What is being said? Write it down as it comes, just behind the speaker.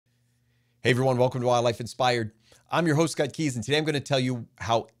Hey everyone, welcome to Wildlife Inspired. I'm your host, Scott Keys, and today I'm going to tell you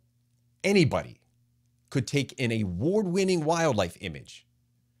how anybody could take an award-winning wildlife image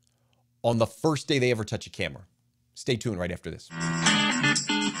on the first day they ever touch a camera. Stay tuned right after this. Now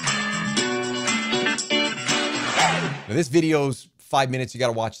this video's 5 minutes. You got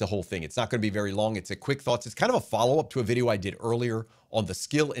to watch the whole thing. It's not going to be very long. It's a quick thoughts. It's kind of a follow-up to a video I did earlier on the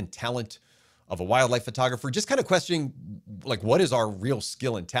skill and talent of a wildlife photographer. Just kind of questioning, like, what is our real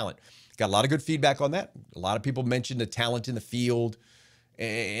skill and talent? Got a lot of good feedback on that. A lot of people mentioned the talent in the field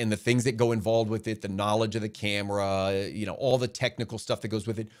and the things that go involved with it, the knowledge of the camera, you know, all the technical stuff that goes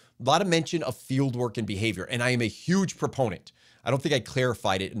with it. A lot of mention of field work and behavior. And I am a huge proponent. I don't think I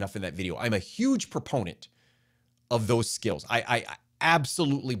clarified it enough in that video. I'm a huge proponent of those skills. I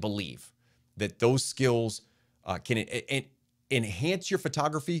absolutely believe that those skills can enhance your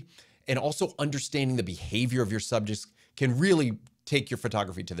photography, and also understanding the behavior of your subjects can really take your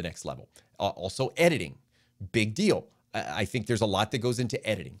photography to the next level. Also editing, big deal. I think there's a lot that goes into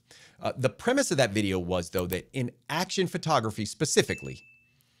editing. The premise of that video was, though, that in action photography specifically,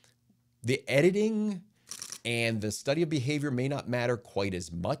 the editing and the study of behavior may not matter quite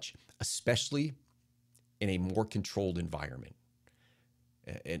as much, especially in a more controlled environment.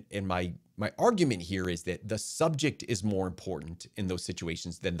 And my argument here is that the subject is more important in those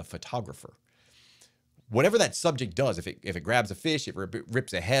situations than the photographer. Whatever that subject does, if it grabs a fish, if it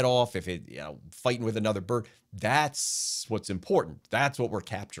rips a head off, if it, fighting with another bird, that's what's important. That's what we're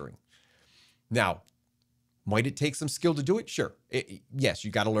capturing. Now, might it take some skill to do it? Sure. Yes,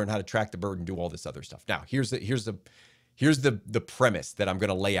 you got to learn how to track the bird and do all this other stuff. Now, here's the premise that I'm going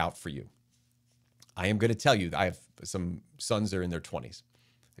to lay out for you. I am going to tell you, I have some sons that are in their 20s.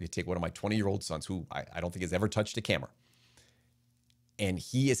 I could take one of my 20-year-old sons, who I don't think has ever touched a camera, and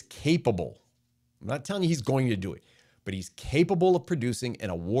he is capable. I'm not telling you he's going to do it, but he's capable of producing an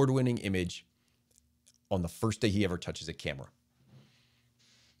award-winning image on the first day he ever touches a camera.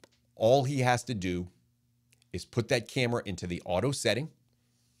 All he has to do is put that camera into the auto setting.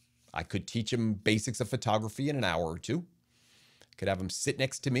 I could teach him basics of photography in an hour or two. Could have him sit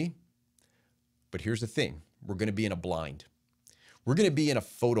next to me. But here's the thing. We're going to be in a blind. We're going to be in a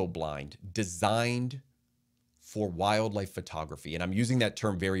photo blind designed for wildlife photography. And I'm using that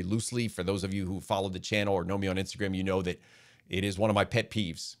term very loosely. For those of you who follow the channel or know me on Instagram, you know that it is one of my pet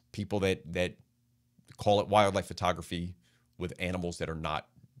peeves. People that call it wildlife photography with animals that are not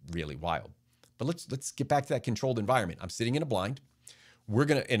really wild. But let's get back to that controlled environment. I'm sitting in a blind. We're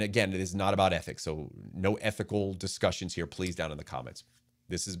going to, and again, it is not about ethics. So no ethical discussions here, please, down in the comments.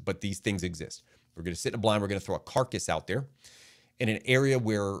 But these things exist. We're going to sit in a blind. We're going to throw a carcass out there in an area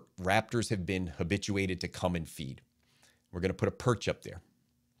where raptors have been habituated to come and feed. We're going to put a perch up there.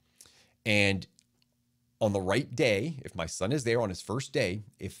 And on the right day, if my son is there on his first day,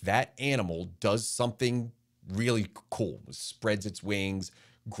 if that animal does something really cool, spreads its wings,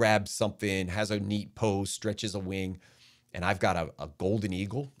 grabs something, has a neat pose, stretches a wing, and I've got a golden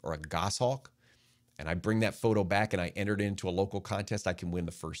eagle or a goshawk, and I bring that photo back and I enter it into a local contest, I can win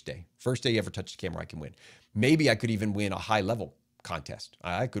the first day. First day you ever touch the camera, I can win. Maybe I could even win a high-level contest.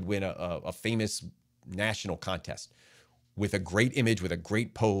 I could win a famous national contest with a great image, with a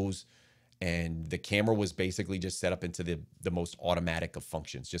great pose, and the camera was basically just set up into the most automatic of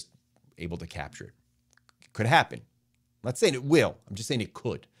functions, just able to capture it. Could happen. I'm not saying it will. I'm just saying it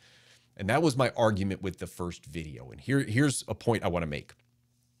could. And that was my argument with the first video. And here's a point I want to make.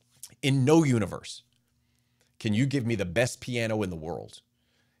 In no universe can you give me the best piano in the world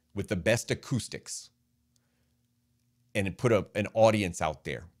with the best acoustics and put an audience out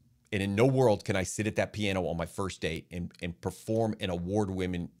there. And in no world can I sit at that piano on my first day and perform an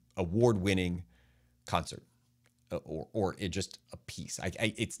award-winning concert or just a piece.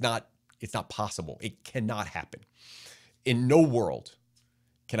 It's not possible. It cannot happen. In no world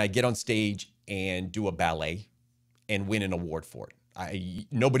can I get on stage and do a ballet and win an award for it.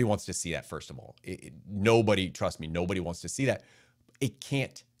 Nobody wants to see that, first of all. Nobody, trust me, nobody wants to see that. It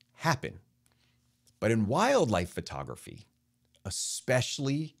can't happen. But in wildlife photography,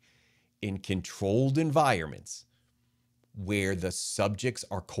 especially in controlled environments where the subjects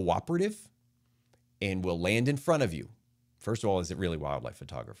are cooperative and will land in front of you. First of all, is it really wildlife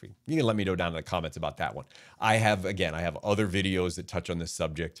photography? You can let me know down in the comments about that one. I have other videos that touch on this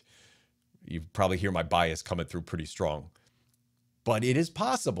subject. You probably hear my bias coming through pretty strong. But it is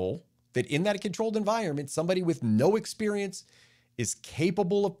possible that in that controlled environment, somebody with no experience is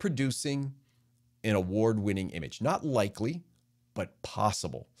capable of producing an award-winning image. Not likely, but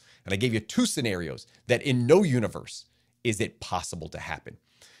possible. And I gave you two scenarios that in no universe is it possible to happen.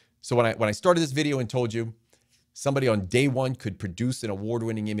 So when I started this video and told you, Somebody on day one could produce an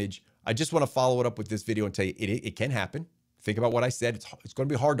award-winning image. I just want to follow it up with this video and tell you it can happen. Think about what I said. It's going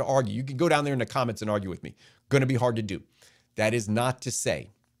to be hard to argue. You can go down there in the comments and argue with me. Going to be hard to do. That is not to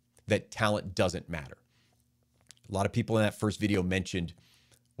say that talent doesn't matter. A lot of people in that first video mentioned,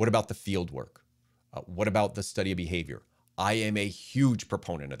 what about the field work? What about the study of behavior? I am a huge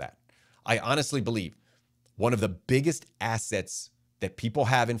proponent of that. I honestly believe one of the biggest assets that people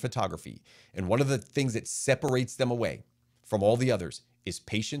have in photography, and one of the things that separates them away from all the others, is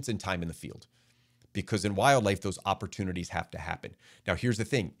patience and time in the field. Because in wildlife, those opportunities have to happen. Now, here's the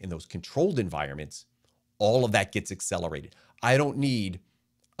thing. In those controlled environments, all of that gets accelerated. I don't need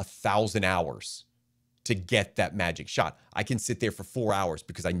 1,000 hours to get that magic shot. I can sit there for 4 hours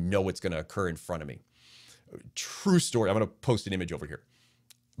because I know it's going to occur in front of me. True story. I'm going to post an image over here.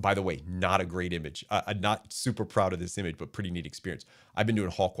 By the way, not a great image. I'm not super proud of this image, but pretty neat experience. I've been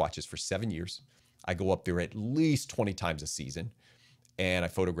doing hawk watches for 7 years. I go up there at least 20 times a season, and I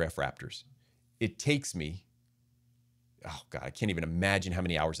photograph raptors. It takes me, oh God, I can't even imagine how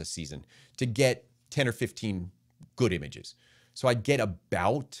many hours a season to get 10 or 15 good images. So I get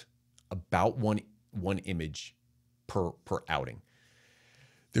about one image per outing.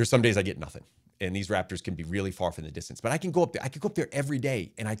 There's some days I get nothing. And these raptors can be really far from the distance, but I can go up there. I could go up there every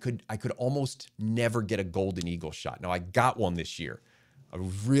day, and I could almost never get a golden eagle shot. Now I got one this year. I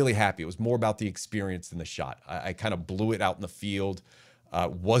was really happy. It was more about the experience than the shot. I kind of blew it out in the field.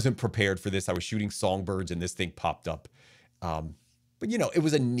 Wasn't prepared for this. I was shooting songbirds, and this thing popped up. But you know, it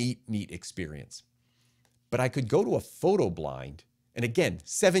was a neat experience. But I could go to a photo blind, and again,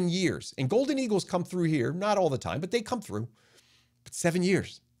 7 years. And golden eagles come through here, not all the time, but they come through. But 7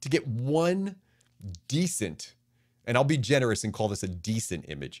 years to get one decent, and I'll be generous and call this a decent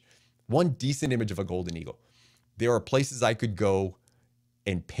image, one decent image of a golden eagle. There are places I could go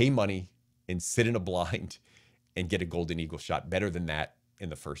and pay money and sit in a blind and get a golden eagle shot better than that in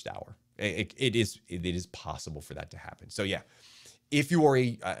the first hour. It is possible for that to happen. So yeah, if you are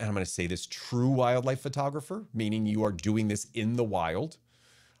and I'm going to say this, true wildlife photographer, meaning you are doing this in the wild,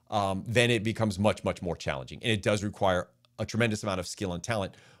 then it becomes much more challenging. And it does require a tremendous amount of skill and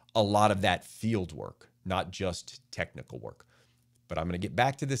talent, a lot of that field work, not just technical work. But I'm going to get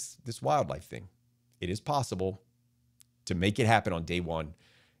back to this wildlife thing. It is possible to make it happen on day one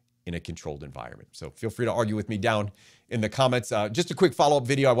in a controlled environment. So feel free to argue with me down in the comments. Just a quick follow-up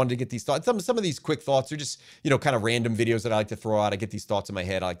video. I wanted to get these thoughts. Some of these quick thoughts are just, you know, kind of random videos that I like to throw out. I get these thoughts in my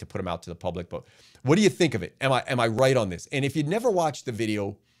head. I like to put them out to the public. But what do you think of it? Am I right on this? And if you'd never watched the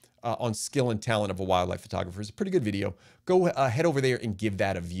video on skill and talent of a wildlife photographer, it's a pretty good video. Go head over there and give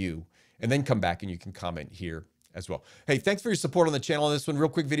that a view, and then come back and you can comment here as well. Hey, thanks for your support on the channel on this one. Real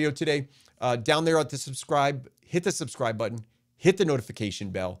quick video today. Down there at the subscribe, hit the subscribe button, hit the notification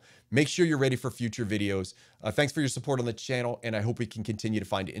bell. Make sure you're ready for future videos. Thanks for your support on the channel, and I hope we can continue to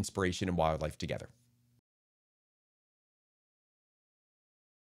find inspiration in wildlife together.